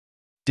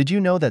Did you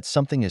know that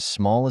something as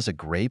small as a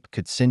grape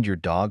could send your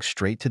dog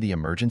straight to the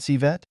emergency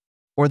vet?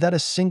 Or that a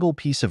single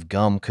piece of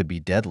gum could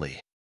be deadly?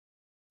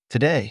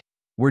 Today,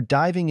 we're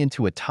diving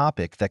into a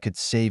topic that could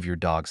save your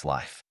dog's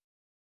life.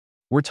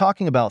 We're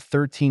talking about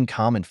 13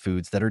 common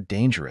foods that are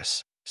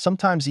dangerous,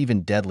 sometimes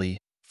even deadly,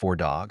 for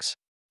dogs.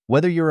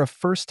 Whether you're a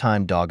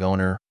first-time dog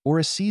owner or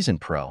a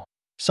seasoned pro,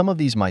 some of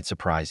these might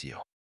surprise you.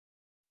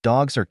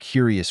 Dogs are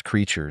curious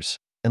creatures,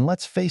 and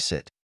let's face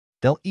it,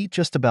 they'll eat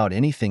just about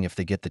anything if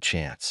they get the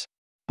chance.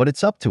 But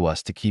it's up to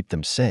us to keep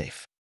them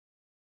safe.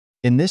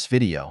 In this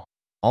video,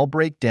 I'll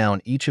break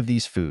down each of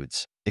these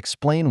foods,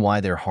 explain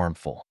why they're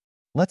harmful.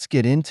 Let's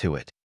get into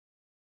it.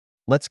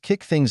 Let's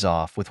kick things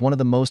off with one of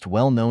the most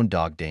well-known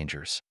dog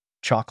dangers,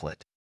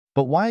 chocolate.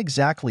 But why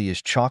exactly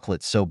is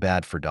chocolate so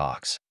bad for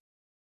dogs?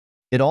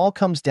 It all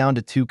comes down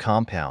to two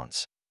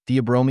compounds,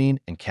 theobromine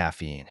and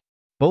caffeine.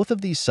 Both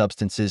of these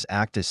substances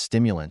act as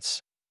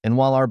stimulants, and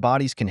while our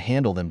bodies can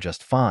handle them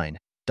just fine,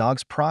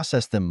 dogs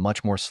process them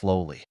much more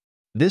slowly.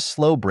 This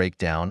slow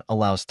breakdown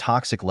allows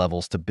toxic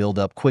levels to build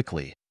up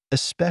quickly,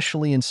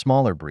 especially in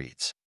smaller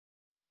breeds.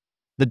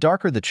 The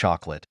darker the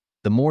chocolate,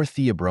 the more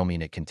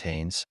theobromine it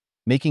contains,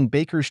 making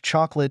baker's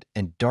chocolate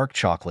and dark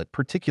chocolate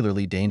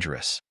particularly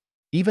dangerous.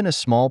 Even a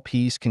small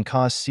piece can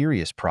cause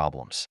serious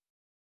problems.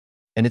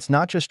 And it's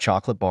not just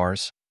chocolate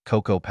bars,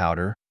 cocoa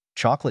powder,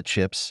 chocolate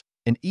chips,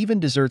 and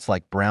even desserts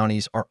like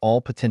brownies are all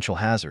potential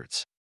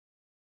hazards.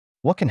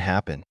 What can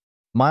happen?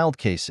 Mild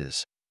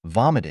cases,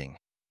 vomiting,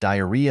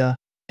 diarrhea,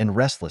 and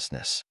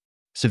restlessness.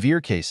 Severe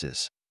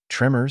cases,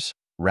 tremors,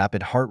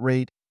 rapid heart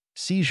rate,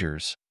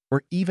 seizures,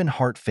 or even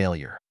heart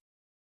failure.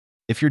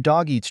 If your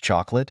dog eats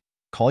chocolate,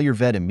 call your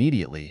vet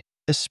immediately,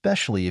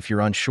 especially if you're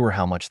unsure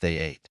how much they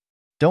ate.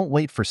 Don't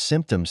wait for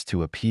symptoms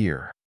to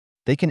appear.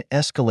 They can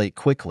escalate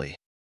quickly.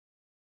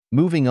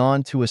 Moving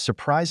on to a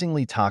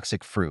surprisingly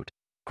toxic fruit,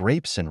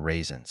 grapes and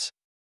raisins.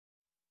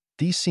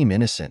 These seem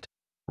innocent,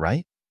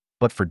 right?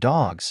 But for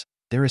dogs,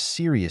 they're a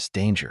serious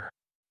danger.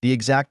 The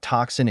exact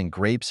toxin in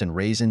grapes and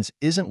raisins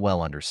isn't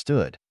well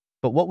understood,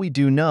 but what we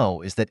do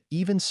know is that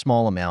even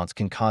small amounts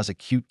can cause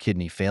acute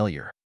kidney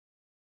failure.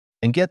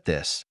 And get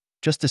this,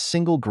 just a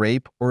single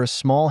grape or a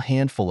small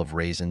handful of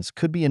raisins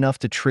could be enough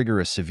to trigger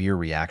a severe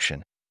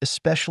reaction,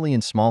 especially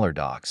in smaller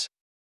dogs.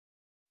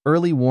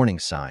 Early warning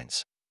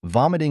signs: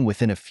 vomiting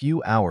within a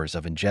few hours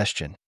of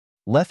ingestion,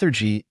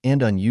 lethargy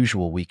and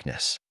unusual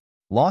weakness,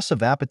 loss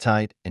of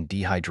appetite and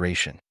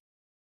dehydration.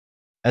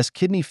 As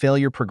kidney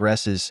failure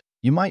progresses,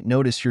 you might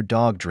notice your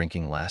dog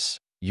drinking less,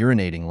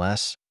 urinating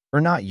less,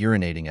 or not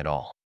urinating at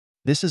all.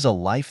 This is a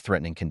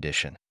life-threatening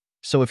condition,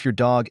 so if your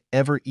dog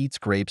ever eats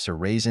grapes or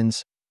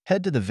raisins,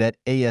 head to the vet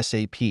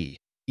ASAP,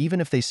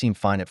 even if they seem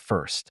fine at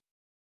first.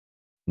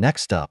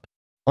 Next up,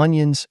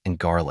 onions and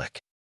garlic.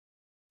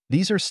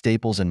 These are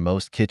staples in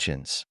most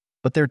kitchens,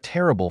 but they're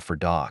terrible for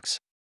dogs.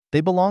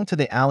 They belong to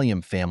the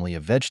allium family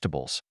of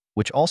vegetables,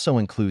 which also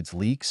includes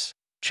leeks,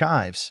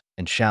 chives,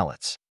 and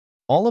shallots.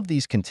 All of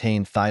these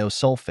contain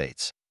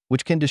thiosulfates,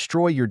 which can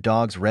destroy your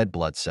dog's red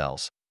blood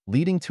cells,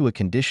 leading to a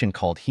condition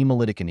called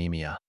hemolytic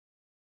anemia.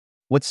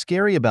 What's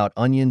scary about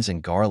onions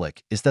and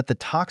garlic is that the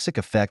toxic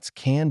effects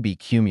can be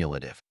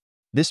cumulative.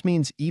 This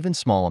means even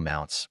small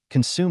amounts,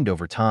 consumed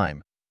over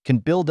time, can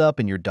build up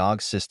in your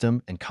dog's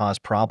system and cause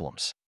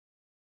problems.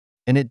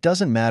 And it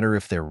doesn't matter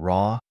if they're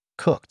raw,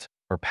 cooked,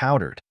 or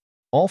powdered.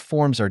 All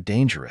forms are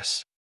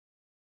dangerous.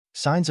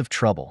 Signs of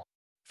trouble: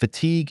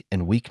 fatigue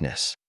and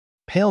weakness,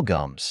 pale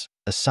gums,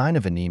 a sign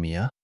of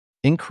anemia,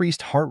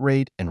 increased heart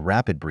rate and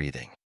rapid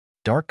breathing,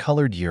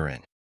 dark-colored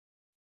urine.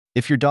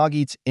 If your dog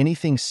eats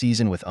anything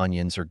seasoned with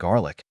onions or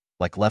garlic,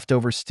 like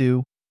leftover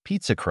stew,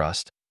 pizza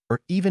crust, or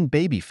even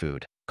baby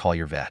food, call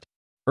your vet.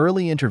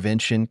 Early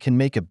intervention can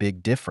make a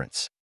big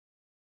difference.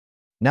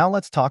 Now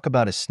let's talk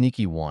about a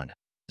sneaky one,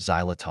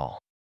 xylitol.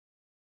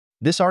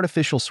 This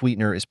artificial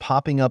sweetener is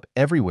popping up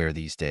everywhere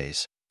these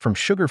days, from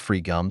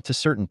sugar-free gum to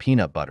certain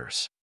peanut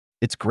butters.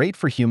 It's great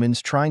for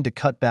humans trying to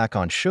cut back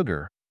on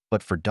sugar,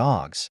 but for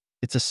dogs,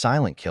 it's a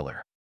silent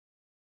killer.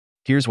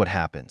 Here's what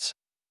happens.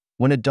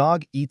 When a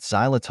dog eats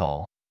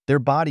xylitol, their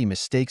body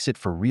mistakes it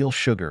for real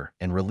sugar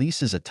and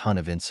releases a ton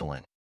of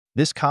insulin.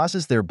 This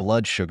causes their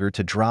blood sugar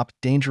to drop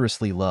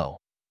dangerously low,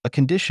 a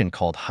condition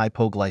called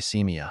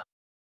hypoglycemia.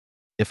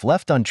 If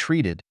left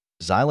untreated,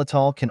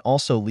 xylitol can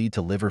also lead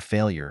to liver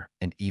failure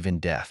and even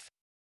death.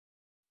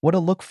 What to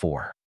look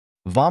for: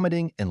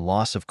 vomiting and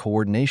loss of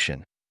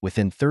coordination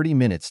within 30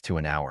 minutes to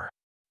an hour,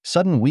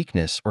 sudden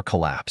weakness or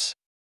collapse,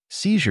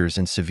 seizures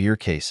in severe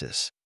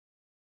cases.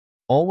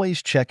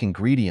 Always check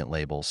ingredient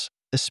labels,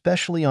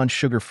 especially on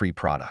sugar-free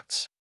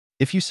products.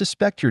 If you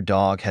suspect your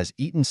dog has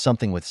eaten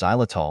something with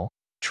xylitol,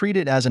 treat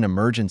it as an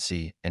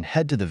emergency and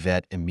head to the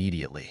vet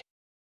immediately.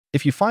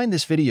 If you find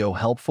this video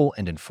helpful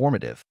and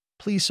informative,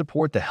 please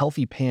support the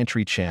Healthy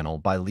Pantry channel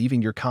by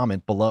leaving your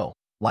comment below,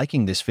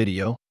 liking this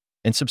video,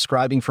 and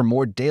subscribing for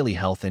more daily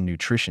health and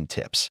nutrition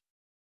tips.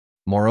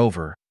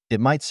 Moreover, it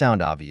might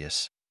sound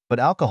obvious, but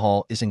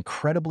alcohol is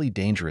incredibly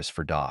dangerous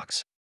for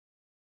dogs.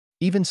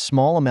 Even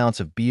small amounts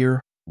of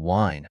beer,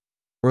 wine,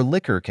 or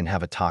liquor can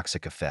have a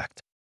toxic effect.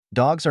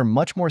 Dogs are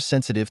much more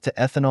sensitive to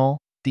ethanol,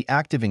 the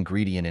active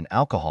ingredient in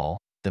alcohol,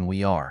 than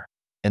we are,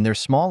 and their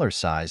smaller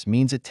size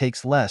means it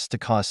takes less to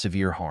cause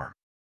severe harm.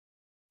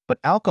 But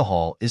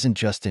alcohol isn't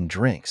just in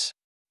drinks.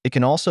 It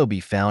can also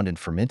be found in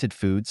fermented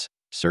foods,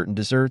 certain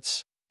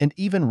desserts, and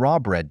even raw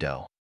bread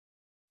dough.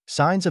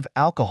 Signs of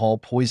alcohol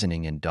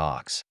poisoning in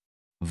dogs: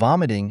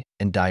 vomiting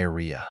and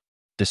diarrhea,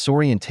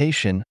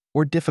 disorientation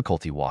or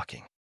difficulty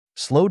walking,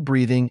 slowed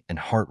breathing and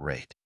heart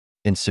rate.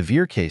 In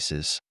severe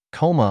cases,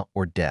 coma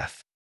or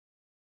death.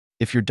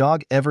 If your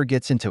dog ever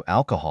gets into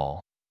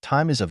alcohol,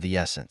 time is of the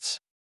essence.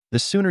 The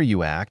sooner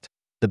you act,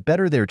 the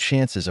better their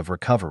chances of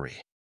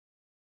recovery.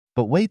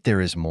 But wait, there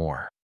is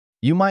more.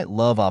 You might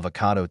love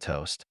avocado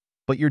toast,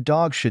 but your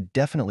dog should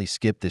definitely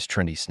skip this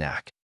trendy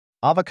snack.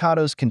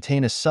 Avocados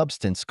contain a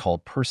substance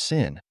called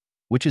persin,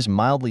 which is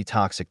mildly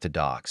toxic to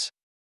dogs.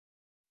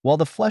 While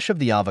the flesh of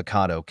the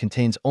avocado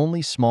contains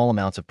only small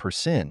amounts of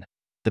persin,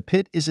 the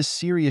pit is a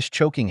serious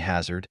choking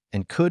hazard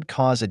and could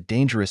cause a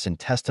dangerous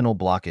intestinal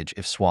blockage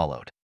if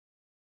swallowed.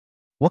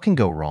 What can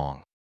go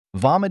wrong?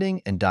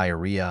 Vomiting and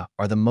diarrhea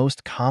are the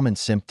most common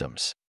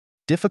symptoms.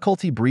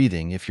 Difficulty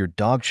breathing if your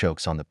dog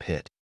chokes on the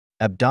pit,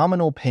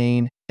 abdominal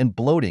pain, and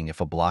bloating if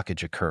a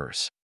blockage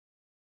occurs.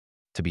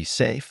 To be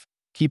safe,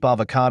 keep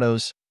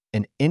avocados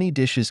and any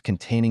dishes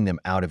containing them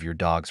out of your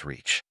dog's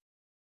reach.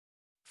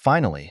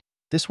 Finally,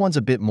 this one's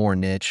a bit more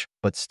niche,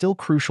 but still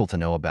crucial to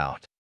know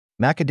about.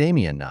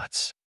 Macadamia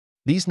nuts.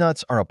 These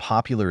nuts are a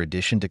popular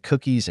addition to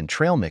cookies and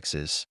trail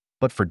mixes,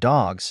 but for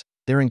dogs,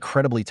 they're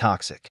incredibly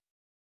toxic.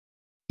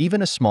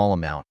 Even a small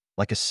amount,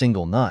 like a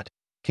single nut,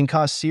 can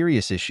cause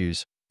serious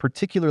issues,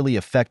 particularly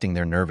affecting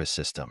their nervous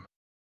system.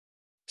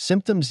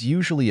 Symptoms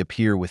usually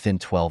appear within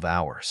 12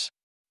 hours.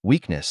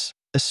 Weakness,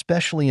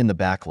 especially in the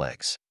back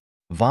legs,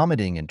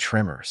 vomiting and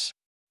tremors,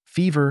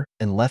 fever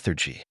and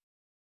lethargy.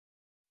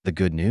 The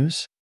good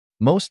news?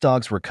 Most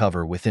dogs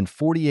recover within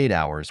 48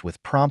 hours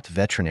with prompt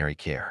veterinary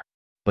care.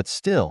 But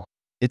still,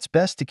 it's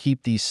best to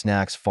keep these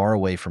snacks far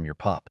away from your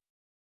pup.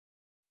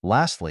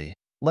 Lastly,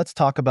 let's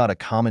talk about a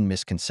common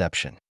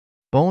misconception.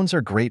 Bones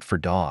are great for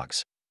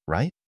dogs,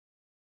 right?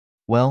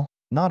 Well,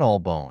 not all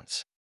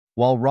bones.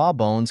 While raw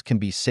bones can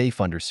be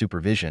safe under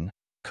supervision,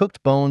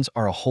 cooked bones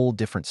are a whole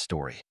different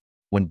story.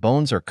 When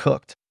bones are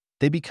cooked,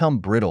 they become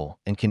brittle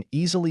and can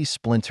easily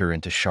splinter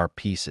into sharp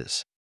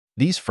pieces.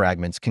 These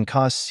fragments can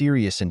cause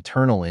serious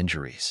internal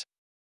injuries.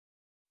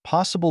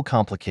 Possible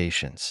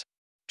complications: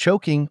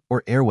 choking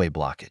or airway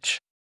blockage,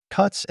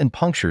 cuts and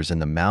punctures in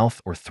the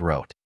mouth or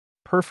throat,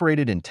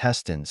 perforated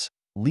intestines,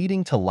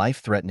 leading to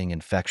life-threatening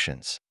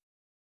infections.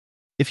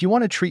 If you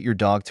want to treat your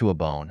dog to a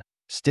bone,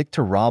 stick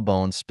to raw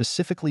bones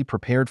specifically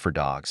prepared for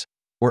dogs,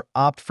 or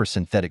opt for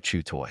synthetic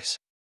chew toys.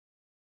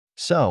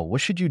 So,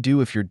 what should you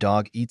do if your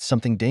dog eats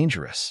something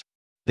dangerous?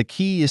 The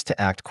key is to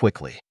act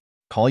quickly.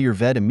 Call your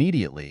vet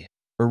immediately,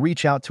 or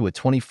reach out to a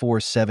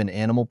 24/7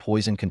 animal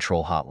poison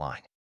control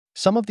hotline.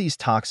 Some of these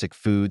toxic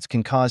foods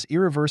can cause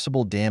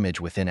irreversible damage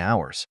within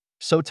hours,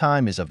 so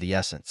time is of the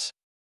essence.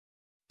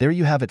 There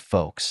you have it,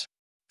 folks.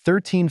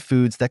 13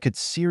 foods that could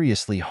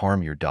seriously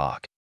harm your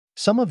dog.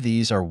 Some of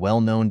these are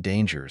well-known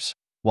dangers,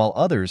 while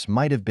others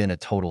might have been a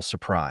total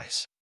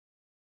surprise.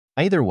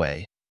 Either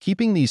way,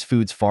 keeping these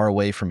foods far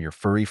away from your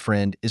furry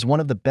friend is one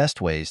of the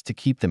best ways to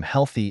keep them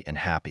healthy and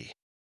happy.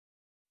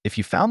 If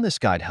you found this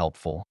guide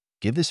helpful,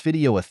 give this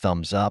video a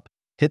thumbs up,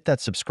 hit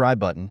that subscribe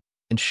button,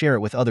 and share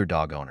it with other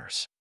dog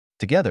owners.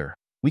 Together,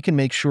 we can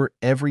make sure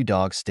every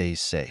dog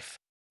stays safe.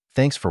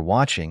 Thanks for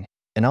watching,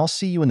 and I'll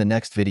see you in the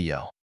next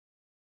video.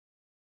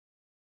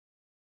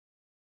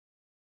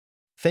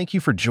 Thank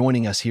you for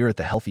joining us here at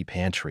the Healthy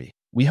Pantry.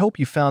 We hope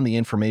you found the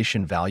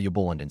information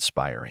valuable and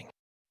inspiring.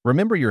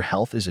 Remember, your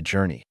health is a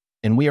journey,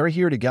 and we are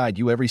here to guide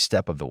you every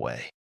step of the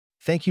way.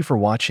 Thank you for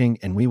watching,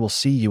 and we will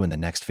see you in the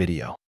next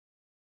video.